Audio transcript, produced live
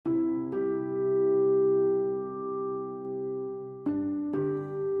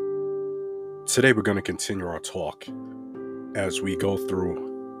Today, we're going to continue our talk as we go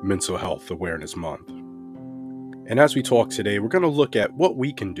through Mental Health Awareness Month. And as we talk today, we're going to look at what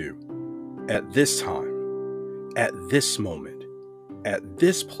we can do at this time, at this moment, at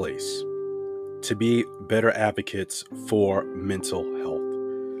this place to be better advocates for mental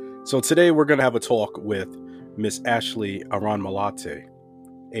health. So today, we're going to have a talk with Miss Ashley Aran-Malate,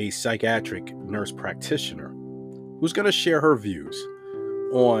 a psychiatric nurse practitioner, who's going to share her views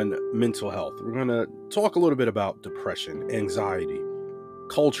on mental health. We're going to talk a little bit about depression, anxiety,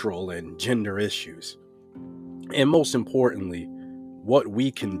 cultural and gender issues, and most importantly, what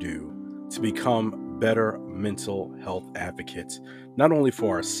we can do to become better mental health advocates, not only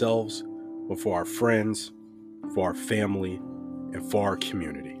for ourselves, but for our friends, for our family, and for our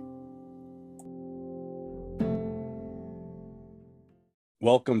community.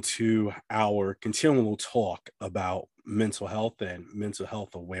 Welcome to our continual talk about mental health and mental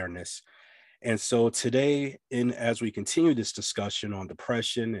health awareness. And so today, as we continue this discussion on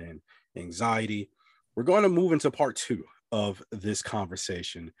depression and anxiety, we're going to move into part 2 of this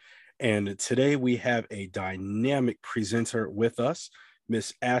conversation. And today we have a dynamic presenter with us,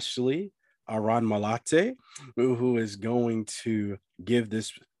 Miss Ashley Aran-Malate, who is going to give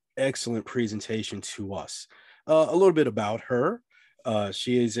this excellent presentation to us. A little bit about her.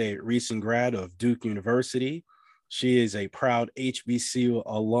 She is a recent grad of Duke University. She is a proud HBCU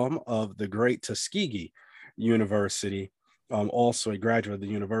alum of the great Tuskegee University, also a graduate of the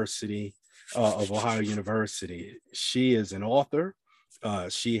University of Ohio University. She is an author.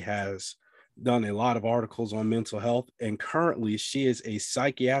 She has done a lot of articles on mental health, and currently she is a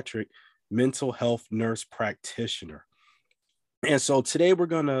psychiatric mental health nurse practitioner. And so today we're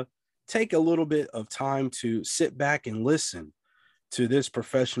going to take a little bit of time to sit back and listen to this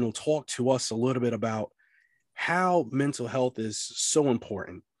professional talk to us a little bit about how mental health is so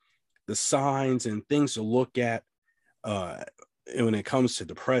important, the signs and things to look at when it comes to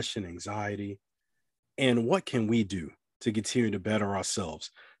depression, anxiety, and what can we do to continue to better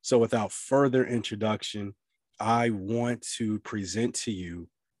ourselves. So without further introduction, I want to present to you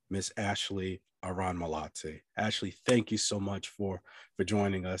Miss Ashley Aran-Malate. Ashley, thank you so much for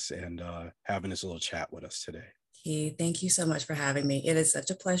joining us and having this little chat with us today. Thank you so much for having me. It is such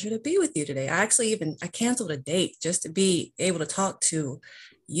a pleasure to be with you today. I canceled a date just to be able to talk to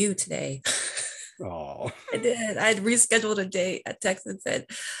you today. Oh, I did. I rescheduled a date. I texted and said,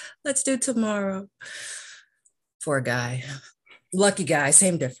 let's do tomorrow. For a guy. Lucky guy,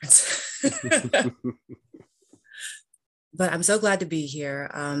 same difference. But I'm so glad to be here.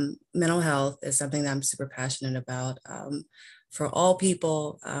 Mental health is something that I'm super passionate about. For all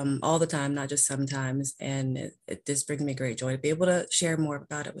people, all the time, not just sometimes. And it just brings me great joy to be able to share more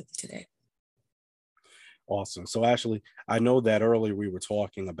about it with you today. Awesome. So Ashley, I know that earlier we were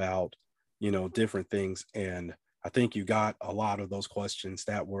talking about, different things. And I think you got a lot of those questions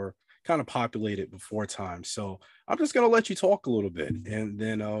that were kind of populated before time. So I'm just going to let you talk a little bit. And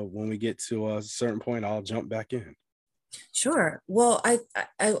then when we get to a certain point, I'll jump back in. Sure. Well, I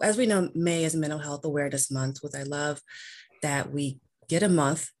as we know, May is Mental Health Awareness Month, which I love that we get a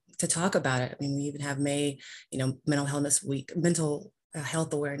month to talk about it. I mean, we even have May, Mental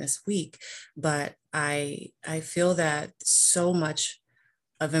Health Awareness Week. But I feel that so much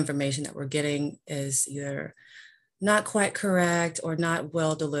of information that we're getting is either not quite correct or not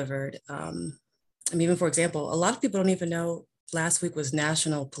well delivered. Even for example, a lot of people don't even know last week was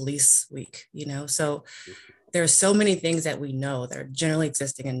National Police Week, so there are so many things that we know that are generally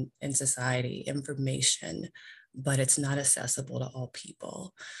existing in society, information, but it's not accessible to all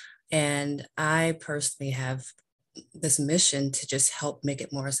people. And I personally have this mission to just help make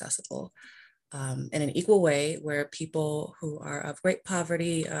it more accessible in an equal way where people who are of great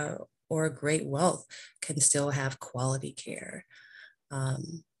poverty or great wealth can still have quality care.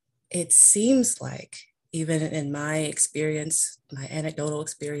 It seems like even in my experience, my anecdotal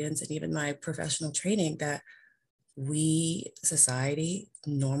experience, and even my professional training, that we, society,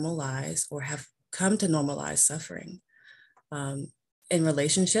 normalize or have come to normalize suffering in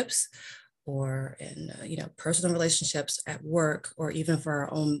relationships or in personal relationships at work, or even for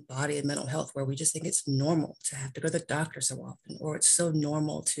our own body and mental health, where we just think it's normal to have to go to the doctor so often, or it's so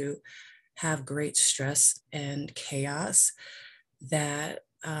normal to have great stress and chaos that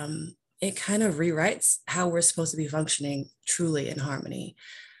it kind of rewrites how we're supposed to be functioning truly in harmony.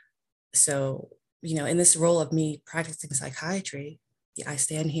 So, in this role of me practicing psychiatry, I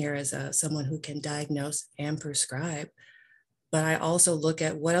stand here as someone who can diagnose and prescribe, but I also look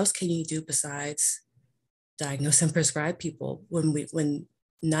at what else can you do besides diagnose and prescribe people when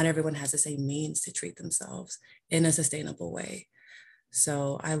not everyone has the same means to treat themselves in a sustainable way.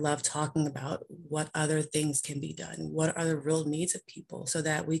 So I love talking about what other things can be done, what are the real needs of people, so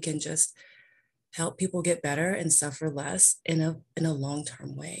that we can just help people get better and suffer less in a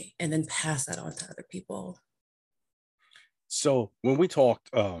long-term way, and then pass that on to other people. So when we talked,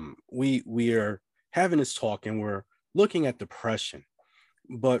 we are having this talk and we're looking at depression.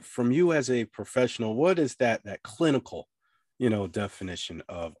 But from you as a professional, what is that clinical, definition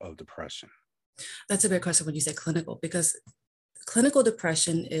of depression? That's a great question when you say clinical, because clinical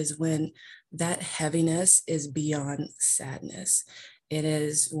depression is when that heaviness is beyond sadness. It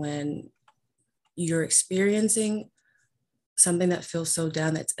is when you're experiencing something that feels so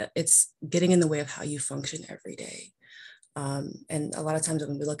down that it's getting in the way of how you function every day. And a lot of times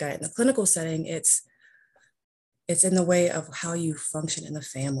when we look at it in the clinical setting, it's in the way of how you function in the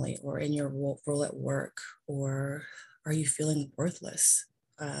family or in your role at work, or are you feeling worthless?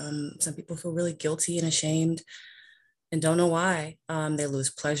 Some people feel really guilty and ashamed and don't know why. They lose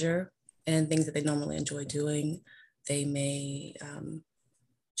pleasure in things that they normally enjoy doing. They may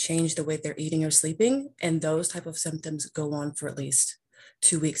change the way they're eating or sleeping, and those type of symptoms go on for at least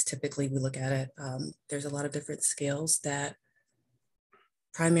 2 weeks. Typically, we look at it. There's a lot of different scales that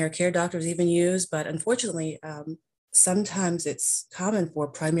primary care doctors even use, but unfortunately, sometimes it's common for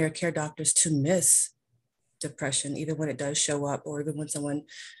primary care doctors to miss depression, even when it does show up, or even when someone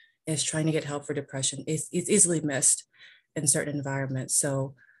is trying to get help for depression. It's easily missed in certain environments.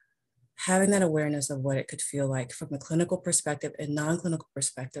 So having that awareness of what it could feel like from a clinical perspective and non-clinical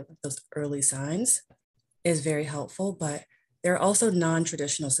perspective, those early signs is very helpful. But there are also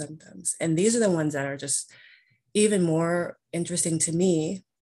non-traditional symptoms. And these are the ones that are just even more interesting to me.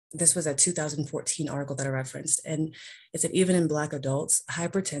 This was a 2014 article that I referenced, and it said even in Black adults,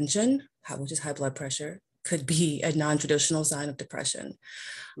 hypertension, which is high blood pressure, could be a non-traditional sign of depression.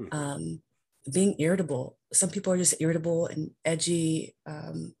 Being irritable. Some people are just irritable and edgy,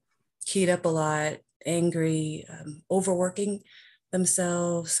 keyed up a lot, angry, overworking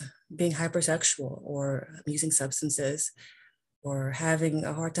themselves, being hypersexual, or using substances, or having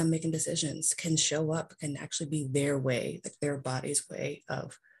a hard time making decisions can show up, can actually be their way, like their body's way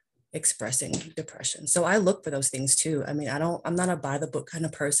of expressing depression. So I look for those things too. I mean, I'm not a by the book kind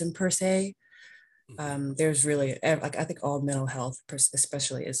of person per se. There's really, like, I think all mental health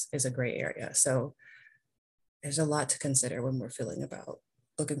especially is a gray area. So there's a lot to consider when we're feeling about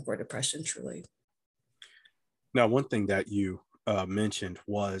looking for depression truly. Now, one thing that you mentioned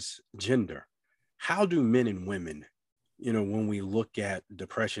was gender. How do men and women, when we look at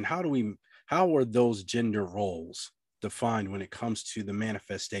depression, how are those gender roles defined when it comes to the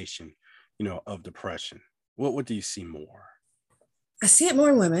manifestation, of depression? What do you see more? I see it more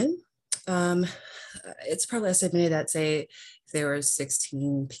in women. Um, it's probably estimated that, say, if there were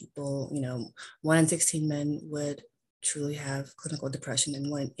 16 people, 1 in 16 men would truly have clinical depression,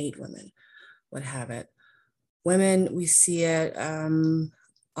 and 1 in 8 women would have it. Women, we see it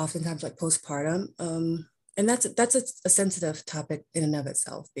oftentimes like postpartum. And that's a sensitive topic in and of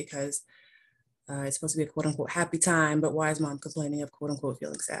itself, because it's supposed to be a quote unquote happy time, but why is mom complaining of quote unquote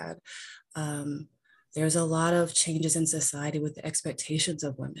feeling sad? There's a lot of changes in society with the expectations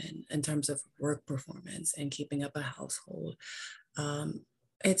of women in terms of work performance and keeping up a household.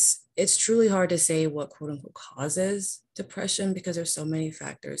 It's truly hard to say what quote unquote causes depression, because there's so many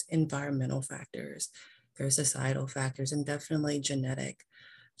factors: environmental factors, there's societal factors, and definitely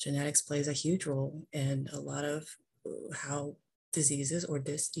genetics plays a huge role in a lot of how diseases or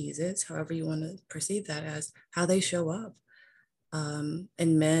diseases, however you want to perceive that, as how they show up. And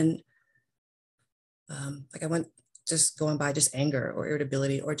men, like I went just going by just anger or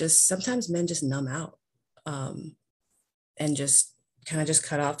irritability, or just sometimes men just numb out, and just kind of just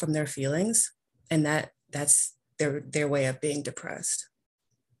cut off from their feelings, and that's their way of being depressed.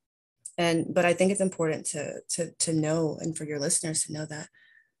 But I think it's important to know, and for your listeners to know, that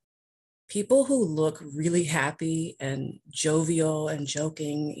people who look really happy and jovial and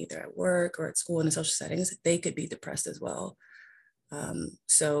joking, either at work or at school and in social settings, they could be depressed as well.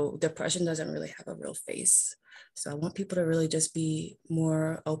 So depression doesn't really have a real face. So I want people to really just be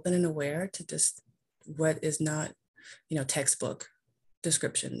more open and aware to just what is not, textbook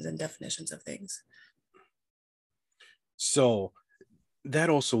descriptions and definitions of things. So that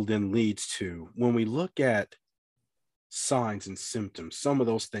also then leads to, when we look at signs and symptoms, some of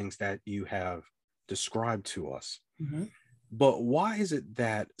those things that you have described to us. Mm-hmm. But why is it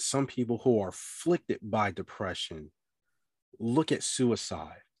that some people who are afflicted by depression look at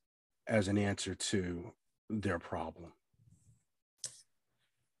suicide as an answer to their problem?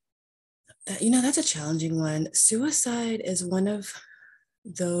 That's a challenging one. Suicide is one of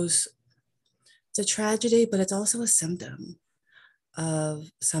those, it's a tragedy, but it's also a symptom.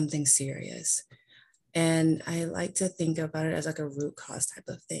 of something serious. And I like to think about it as like a root cause type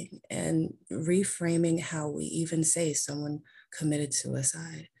of thing, and reframing how we even say someone committed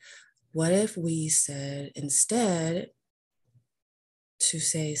suicide. What if we said instead to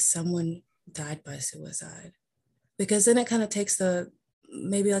say someone died by suicide? Because then it kind of takes the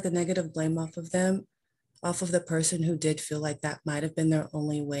maybe like a negative blame off of them, off of the person who did feel like that might have been their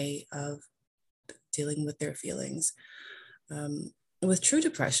only way of dealing with their feelings. With true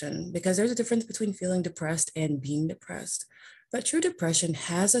depression, because there's a difference between feeling depressed and being depressed. But true depression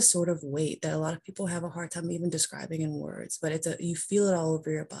has a sort of weight that a lot of people have a hard time even describing in words, but you feel it all over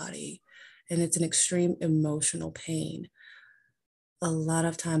your body, and it's an extreme emotional pain. A lot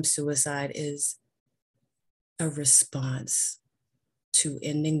of times suicide is a response to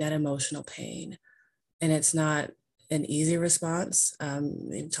ending that emotional pain. And it's not an easy response.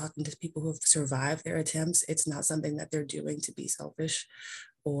 In talking to people who have survived their attempts, it's not something that they're doing to be selfish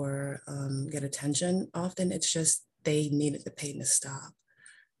or get attention. Often it's just they needed the pain to stop,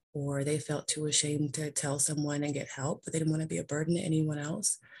 or they felt too ashamed to tell someone and get help, but they didn't want to be a burden to anyone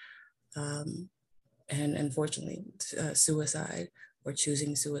else. And unfortunately, suicide or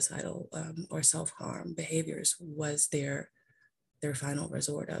choosing suicidal or self-harm behaviors was their final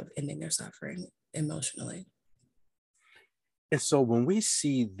resort of ending their suffering emotionally. And so when we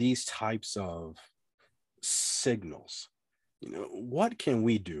see these types of signals, what can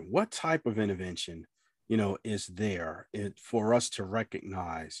we do? What type of intervention, is there for us to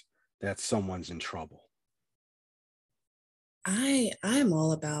recognize that someone's in trouble? I'm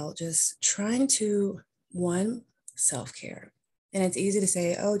all about just trying to, one, self-care. And it's easy to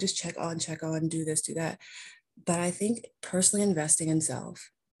say, oh, just check on, do this, do that. But I think personally investing in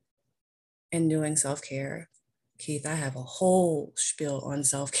self and doing self-care, Keith, I have a whole spiel on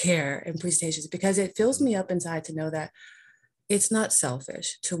self-care and presentations because it fills me up inside to know that it's not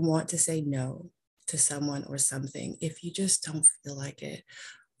selfish to want to say no to someone or something if you just don't feel like it,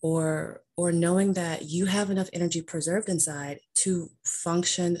 or knowing that you have enough energy preserved inside to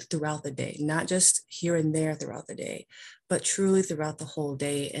function throughout the day, not just here and there throughout the day, but truly throughout the whole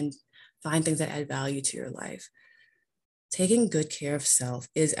day, and find things that add value to your life. Taking good care of self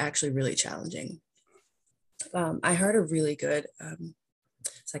is actually really challenging. I heard a really good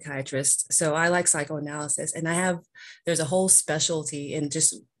psychiatrist. So I like psychoanalysis, and there's a whole specialty in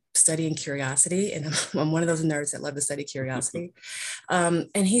just studying curiosity. And I'm one of those nerds that love to study curiosity. And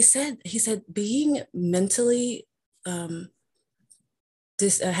he said being mentally, having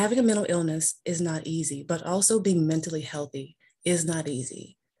a mental illness is not easy, but also being mentally healthy is not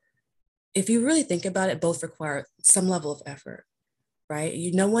easy. If you really think about it, both require some level of effort, right?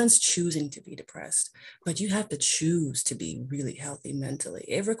 No one's choosing to be depressed, but you have to choose to be really healthy mentally.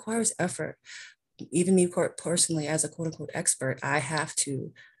 It requires effort. Even me personally, as a quote unquote expert, I have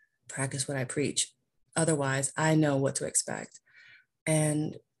to practice what I preach. Otherwise, I know what to expect.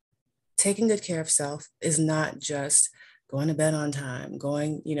 And taking good care of self is not just going to bed on time,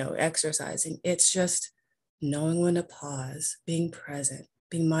 exercising. It's just knowing when to pause, being present,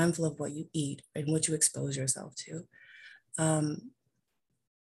 being mindful of what you eat and what you expose yourself to.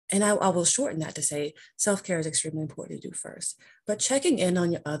 And I will shorten that to say self-care is extremely important to do first, but checking in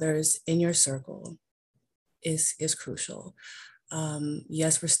on your others in your circle is crucial.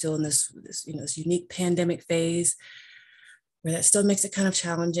 Yes, we're still in this unique pandemic phase where that still makes it kind of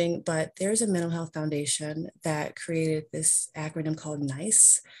challenging, but there's a mental health foundation that created this acronym called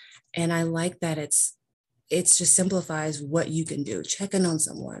NICE. And I like that it just simplifies what you can do. Check in on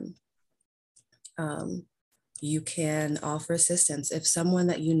someone. You can offer assistance. If someone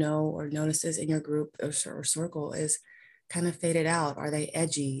that you know or notices in your group or circle is kind of faded out, are they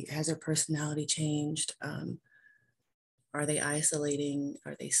edgy? Has their personality changed? Are they isolating?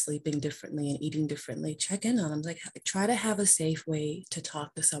 Are they sleeping differently and eating differently? Check in on them. Like, try to have a safe way to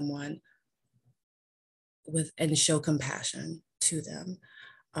talk to someone and show compassion to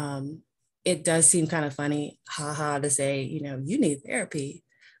them. It does seem kind of funny, haha, to say, you need therapy,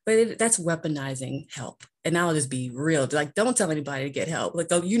 but that's weaponizing help. And I'll just be real, like, don't tell anybody to get help. Like,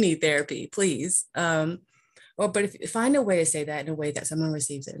 oh, you need therapy, please. But if you find a way to say that in a way that someone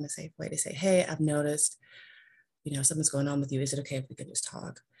receives it in a safe way, to say, hey, I've noticed, something's going on with you. Is it okay if we can just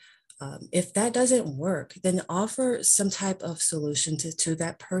talk? If that doesn't work, then offer some type of solution to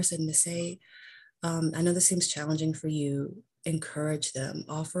that person to say, I know this seems challenging for you. Encourage them,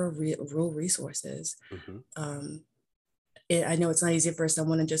 offer real resources. Mm-hmm. I know it's not easy for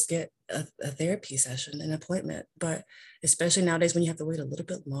someone to just get a therapy session, an appointment, but especially nowadays when you have to wait a little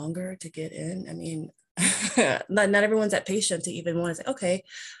bit longer to get in. I mean, not everyone's that patient to even want to say, okay,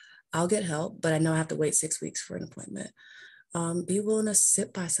 I'll get help, but I know I have to wait 6 weeks for an appointment. Be willing to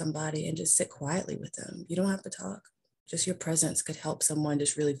sit by somebody and just sit quietly with them. You don't have to talk. Just your presence could help someone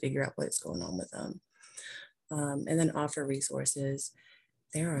just really figure out what's going on with them. And then offer resources.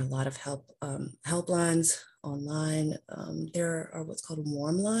 There are a lot of helplines online. There are what's called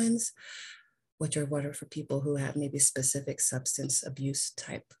warm lines, which are what are for people who have maybe specific substance abuse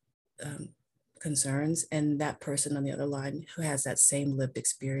type um, concerns, and that person on the other line who has that same lived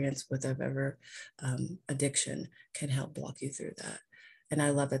experience with whatever addiction can help walk you through that. And I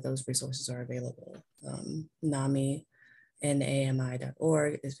love that those resources are available. NAMI and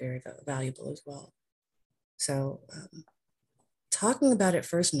AMI.org is very valuable as well. So talking about it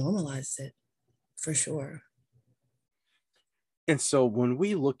first normalizes it for sure. And so when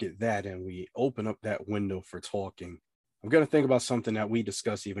we look at that and we open up that window for talking, I'm going to think about something that we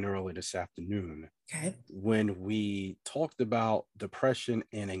discussed even earlier this afternoon Okay. when we talked about depression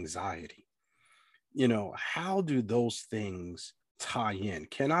and anxiety. How do those things tie in?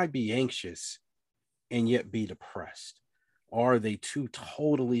 Can I be anxious and yet be depressed? Are they two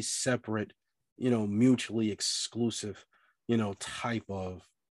totally separate, mutually exclusive, type of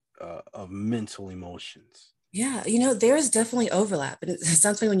mental emotions? Yeah, there's definitely overlap. And it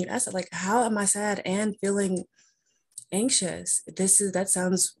sounds funny when you ask it, like, how am I sad and feeling anxious? That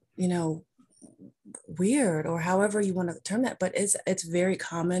sounds, weird, or however you want to term that, but it's very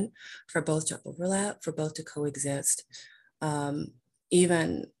common for both to overlap, for both to coexist. Um,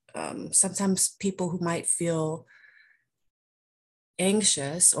 Even sometimes people who might feel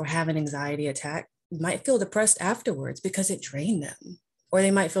anxious or have an anxiety attack might feel depressed afterwards because it drained them. Or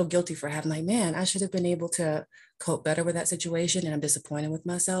they might feel guilty for having, like, man, I should have been able to cope better with that situation and I'm disappointed with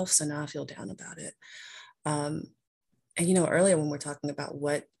myself. So now I feel down about it. Um, and earlier when we're talking about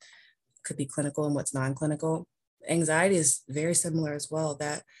what could be clinical and what's non-clinical, anxiety is very similar as well.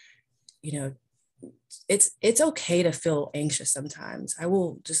 That, you know, it's okay to feel anxious sometimes. I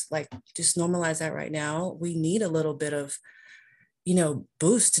will just normalize that right now. We need a little bit of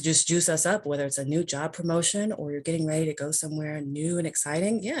boost to just juice us up, whether it's a new job promotion or you're getting ready to go somewhere new and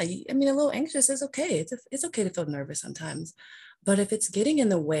exciting. Yeah, I mean, a little anxious is okay. It's okay to feel nervous sometimes. But if it's getting in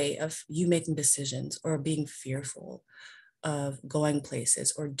the way of you making decisions or being fearful of going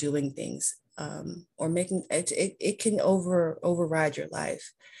places or doing things, or making it can override your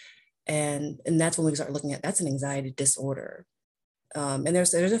life. And that's when we start looking at, that's an anxiety disorder. And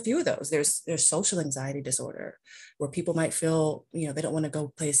there's a few of those. There's social anxiety disorder, where people might feel they don't want to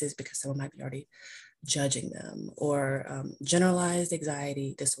go places because someone might be already judging them. Or generalized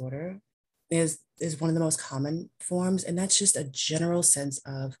anxiety disorder is one of the most common forms, and that's just a general sense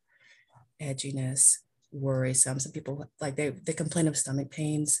of edginess, worrisome. Some people, like, they complain of stomach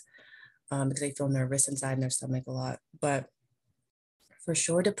pains because they feel nervous inside in their stomach a lot. But for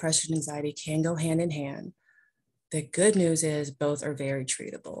sure, depression and anxiety can go hand in hand. The good news is both are very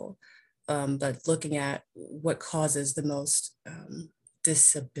treatable. But looking at what causes the most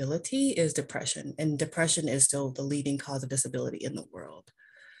disability is depression. And depression is still the leading cause of disability in the world.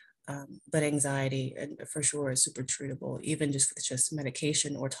 But anxiety, and for sure, is super treatable, even just with just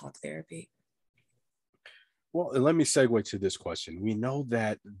medication or talk therapy. Well, and let me segue to this question. We know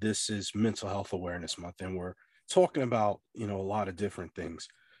that this is Mental Health Awareness Month, and we're talking about, a lot of different things.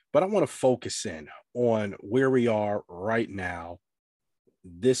 But I want to focus in on where we are right now,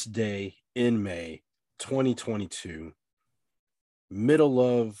 this day in May 2022, middle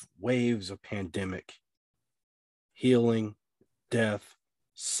of waves of pandemic, healing, death,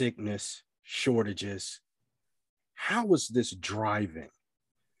 sickness, shortages. How is this driving,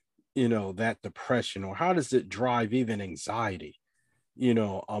 that depression, or how does it drive even anxiety,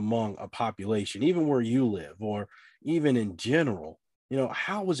 among a population, even where you live, or even in general?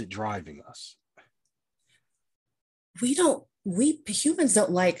 How is it driving us? We humans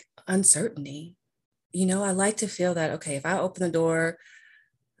don't like uncertainty. I like to feel that, okay, if I open the door,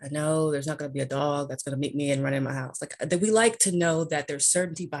 I know there's not going to be a dog that's going to meet me and run in my house. Like, that we like to know that there's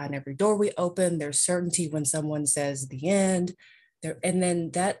certainty behind every door we open. There's certainty when someone says the end there. And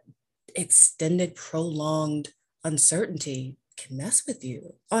then that extended, prolonged uncertainty can mess with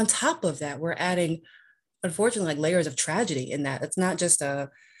you. On top of that, we're adding, unfortunately, like, layers of tragedy in that. It's not just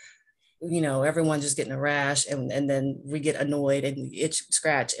everyone just getting a rash and then we get annoyed and we itch,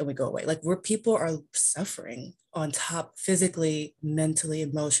 scratch, and we go away. Like, where people are suffering on top, physically, mentally,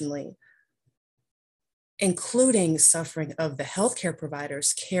 emotionally, including suffering of the healthcare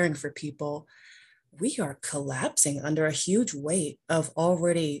providers caring for people. We are collapsing under a huge weight of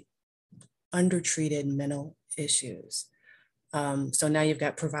already undertreated mental issues. So now you've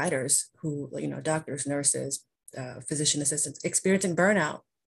got providers who, doctors, nurses, physician assistants experiencing burnout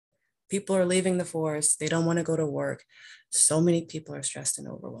People are leaving the force. They don't want to go to work. So many people are stressed and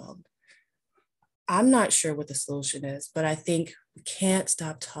overwhelmed. I'm not sure what the solution is, but I think we can't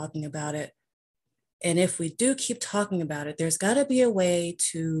stop talking about it. And if we do keep talking about it, there's got to be a way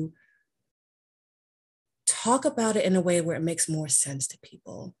to talk about it in a way where it makes more sense to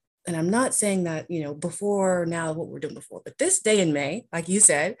people. And I'm not saying that, before now what we're doing before, but this day in May, like you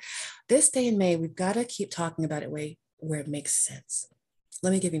said, this day in May, we've got to keep talking about it way where it makes sense.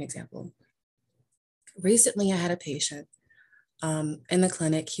 Let me give you an example. Recently, I had a patient in the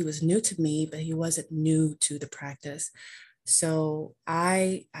clinic. He was new to me, but he wasn't new to the practice. So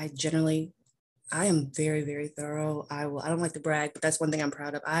I am very, very thorough. I don't like to brag, but that's one thing I'm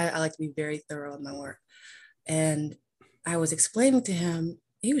proud of. I like to be very thorough in my work. And I was explaining to him,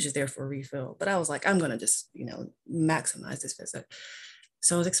 he was just there for a refill, but I was like, I'm going to just, maximize this visit.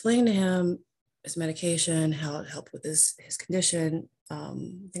 So I was explaining to him his medication, how it helped with his condition. I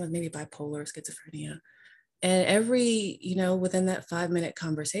think it was maybe bipolar, schizophrenia. And every, within that 5-minute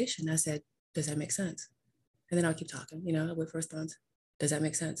conversation, I said, does that make sense? And then I'll keep talking, I wait for response. Does that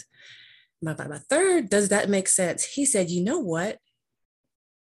make sense? By third, does that make sense? He said, you know what?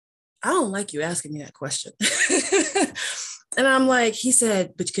 I don't like you asking me that question. And I'm like, he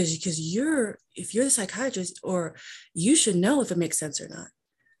said, but because if you're the psychiatrist, or you should know if it makes sense or not.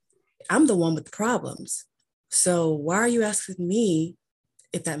 I'm the one with the problems. So why are you asking me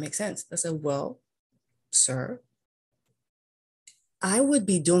if that makes sense? I said, well, sir, I would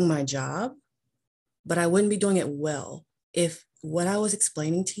be doing my job, but I wouldn't be doing it well if what I was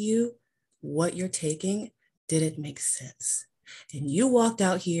explaining to you, what you're taking, didn't make sense. And you walked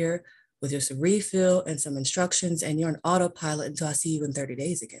out here with just a refill and some instructions, and you're an autopilot until I see you in 30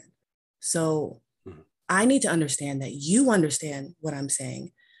 days again. So I need to understand that you understand what I'm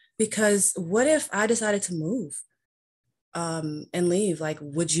saying, because what if I decided to move and leave? Like,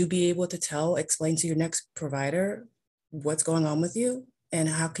 would you be able to explain to your next provider what's going on with you and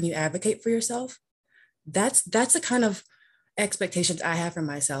how can you advocate for yourself? That's the kind of expectations I have for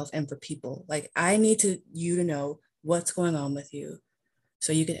myself and for people. Like, I need you to know what's going on with you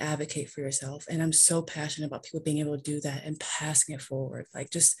so you can advocate for yourself. And I'm so passionate about people being able to do that and passing it forward.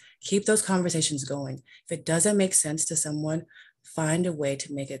 Like, just keep those conversations going. If it doesn't make sense to someone, find a way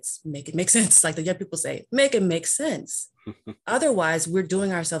to make it make sense. Like the young people say, make it make sense. Otherwise, we're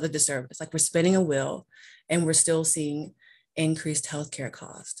doing ourselves a disservice. Like, we're spinning a wheel and we're still seeing increased healthcare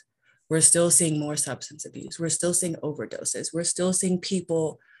cost. We're still seeing more substance abuse. We're still seeing overdoses. We're still seeing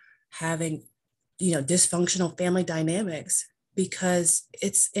people having, dysfunctional family dynamics because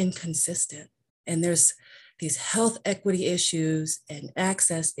it's inconsistent. And there's these health equity issues and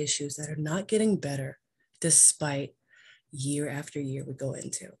access issues that are not getting better despite year after year we go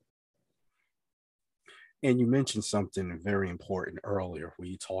into. And you mentioned something very important earlier where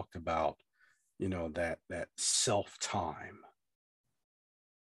you talked about, that self-time.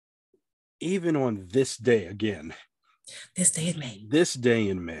 Even on this day, again, this day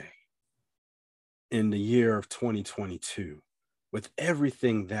in May, in the year of 2022, with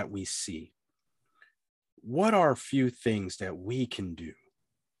everything that we see, what are a few things that we can do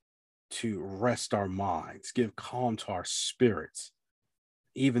to rest our minds, give calm to our spirits,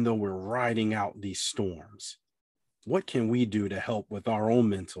 even though we're riding out these storms? What can we do to help with our own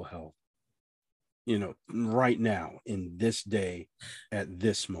mental health, right now, in this day, at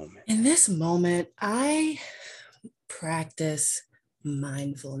this moment? In this moment, I practice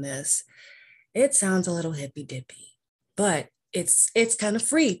mindfulness. It sounds a little hippy dippy, but it's kind of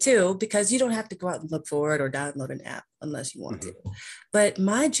free too, because you don't have to go out and look for it or download an app unless you want to. But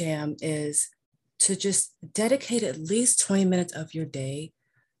my jam is to just dedicate at least 20 minutes of your day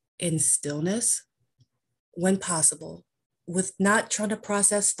in stillness when possible, with not trying to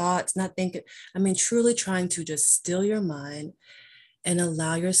process thoughts, not thinking, truly trying to just still your mind and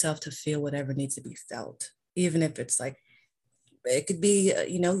allow yourself to feel whatever needs to be felt, even if it's like, it could be,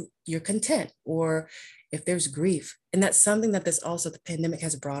 you're content, or if there's grief. And that's something that the pandemic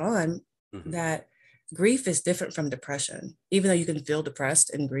has brought on, that grief is different from depression. Even though you can feel depressed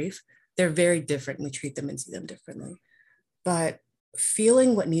and grief, they're very different, and we treat them and see them differently. But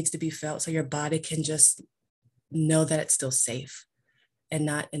feeling what needs to be felt so your body can just know that it's still safe and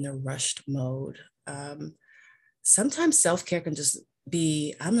not in a rushed mode. Sometimes self-care can just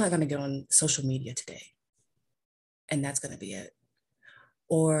be, I'm not going to get on social media today, and that's going to be it.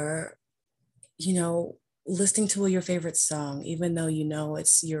 Or, listening to your favorite song, even though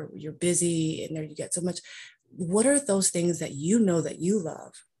it's you're busy and there you get so much. What are those things that that you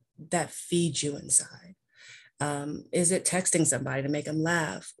love that feed you inside? Is it texting somebody to make them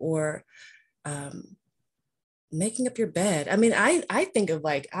laugh, or making up your bed. I mean, I think of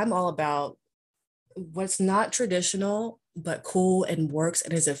like, I'm all about what's not traditional but cool and works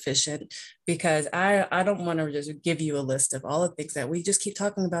and is efficient, because I don't want to just give you a list of all the things that we just keep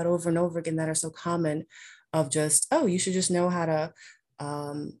talking about over and over again that are so common, of just, oh, you should just know how to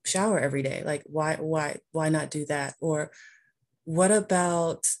shower every day. Like, why not do that? Or what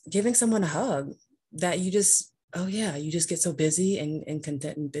about giving someone a hug that you just, oh yeah, you just get so busy and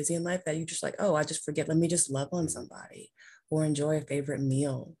content and busy in life that you just like, oh, I just forget, let me just love on somebody, or enjoy a favorite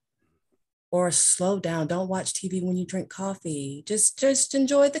meal, or slow down, don't watch TV when you drink coffee, just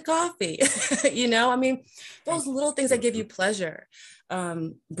enjoy the coffee. I mean, those little things that give you pleasure.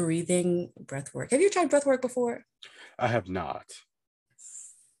 Breathing, breath work. Have you tried breath work before? I have not.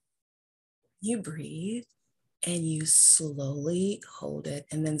 You breathe and you slowly hold it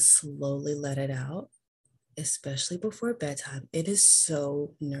and then slowly let it out, especially before bedtime. It is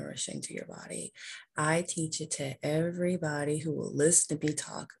so nourishing to your body. I teach it to everybody who will listen to me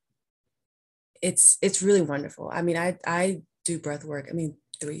talk. It's really wonderful. I mean, I do breath work. I mean,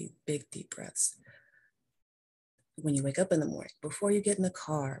 3 big deep breaths when you wake up in the morning, before you get in the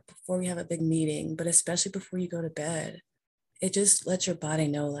car, before you have a big meeting, but especially before you go to bed. It just lets your body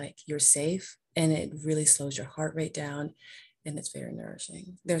know like you're safe, and it really slows your heart rate down, and it's very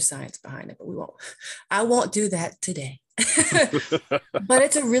nourishing. There's science behind it, but I won't do that today. But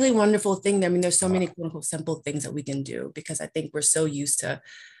it's a really wonderful thing. I mean, there's so many quote unquote simple things that we can do, because I think we're so used to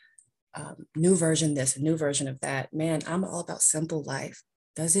new version this, a new version of that. Man, I'm all about simple life.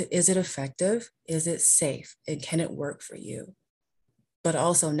 Is it effective? Is it safe? And can it work for you? But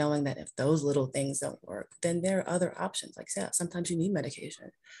also knowing that if those little things don't work, then there are other options. Like I said, sometimes you need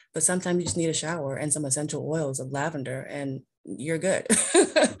medication, but sometimes you just need a shower and some essential oils of lavender, and you're good.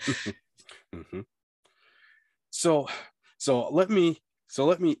 Mhm. So, let me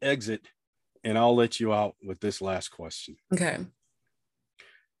exit, and I'll let you out with this last question. Okay.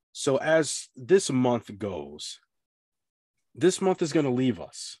 So as this month goes, this month is going to leave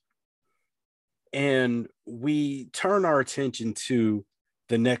us, and we turn our attention to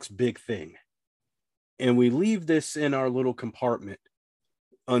the next big thing, and we leave this in our little compartment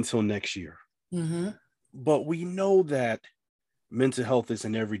until next year. Mm-hmm. But we know that mental health is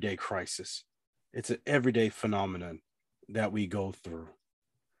an everyday crisis. It's an everyday phenomenon that we go through.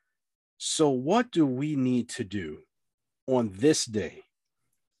 So what do we need to do on this day,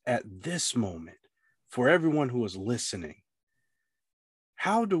 at this moment, for everyone who is listening?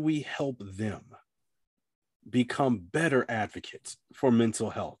 How do we help them become better advocates for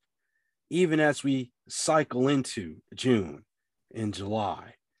mental health, even as we cycle into June and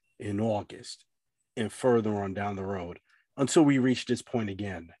July and August and further on down the road until we reach this point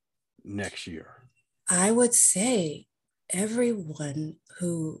again next year? I would say everyone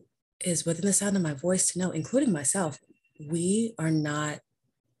who is within the sound of my voice to know, including myself, we are not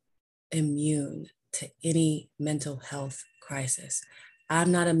immune to any mental health crisis. I'm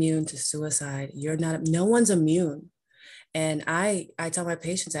not immune to suicide. You're not, no one's immune. And I tell my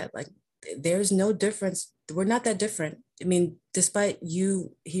patients that like, there's no difference. We're not that different. I mean, despite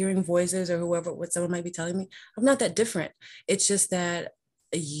you hearing voices or whoever, what someone might be telling me, I'm not that different. It's just that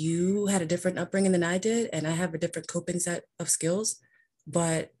you had a different upbringing than I did, and I have a different coping set of skills.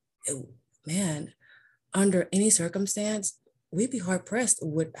 But man, under any circumstance, we'd be hard pressed.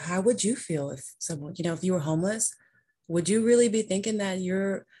 How would you feel if someone, if you were homeless? Would you really be thinking that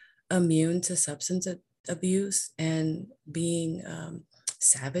you're immune to substance abuse and being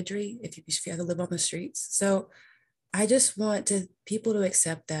savagery if you have to live on the streets? So I just want people to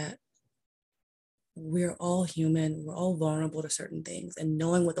accept that we're all human, we're all vulnerable to certain things, and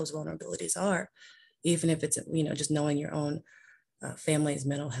knowing what those vulnerabilities are, even if it's, just knowing your own family's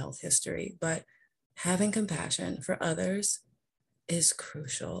mental health history. But having compassion for others is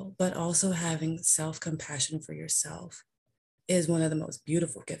crucial, but also having self-compassion for yourself is one of the most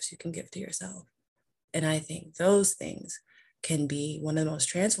beautiful gifts you can give to yourself. And I think those things can be one of the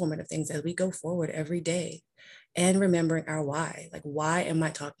most transformative things as we go forward every day. And remembering our why. Like, why am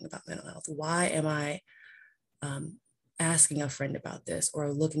I talking about mental health? Why am I asking a friend about this,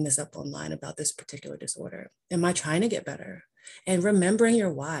 or looking this up online about this particular disorder? Am I trying to get better? And remembering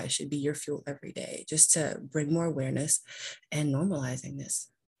your why should be your fuel every day, just to bring more awareness and normalizing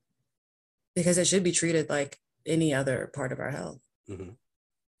this, because it should be treated like any other part of our health. Mm-hmm.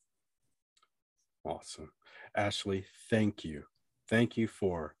 Awesome. Ashley, thank you. Thank you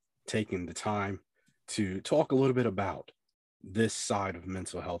for taking the time to talk a little bit about this side of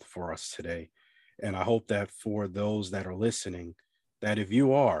mental health for us today. And I hope that for those that are listening, that if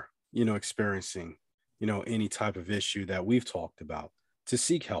you are, experiencing, any type of issue that we've talked about, to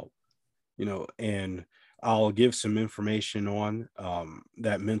seek help, and I'll give some information on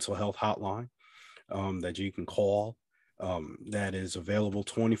that mental health hotline that you can call, that is available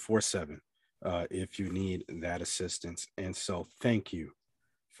 24/7 if you need that assistance. And so, thank you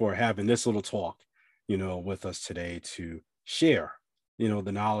for having this little talk, with us today to share,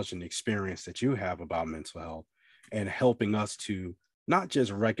 the knowledge and experience that you have about mental health and helping us to not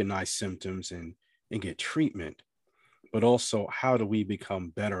just recognize symptoms and get treatment, but also how do we become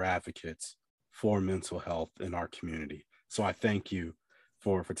better advocates for mental health in our community. So I thank you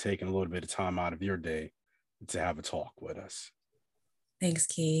for taking a little bit of time out of your day to have a talk with us. Thanks,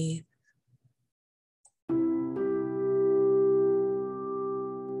 Keith.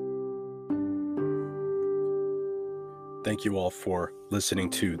 Thank you all for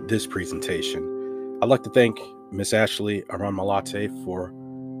listening to this presentation. I'd like to thank Miss Ashley Aranmalate for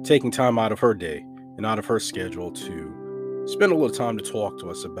taking time out of her day and out of her schedule to spend a little time to talk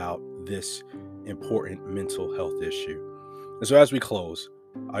to us about this important mental health issue. And so as we close,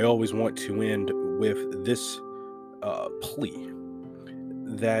 I always want to end with this plea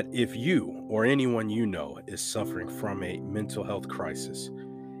that if you or anyone you know is suffering from a mental health crisis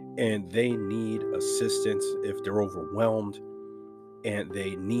and they need assistance, if they're overwhelmed and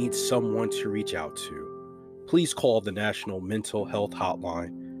they need someone to reach out to, please call the National Mental Health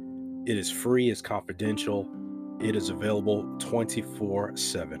Hotline. It is free, it's confidential, it is available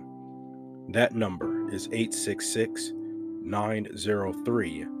 24/7. That number is 866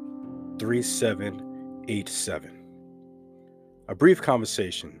 903 3787. A brief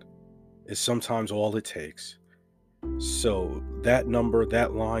conversation is sometimes all it takes. So that number,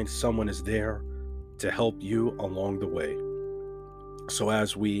 that line, someone is there to help you along the way. So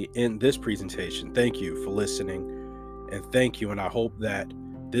as we end this presentation, thank you for listening, and thank you, and I hope that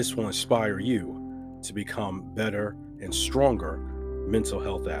this will inspire you to become better and stronger mental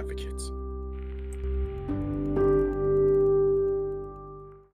health advocates.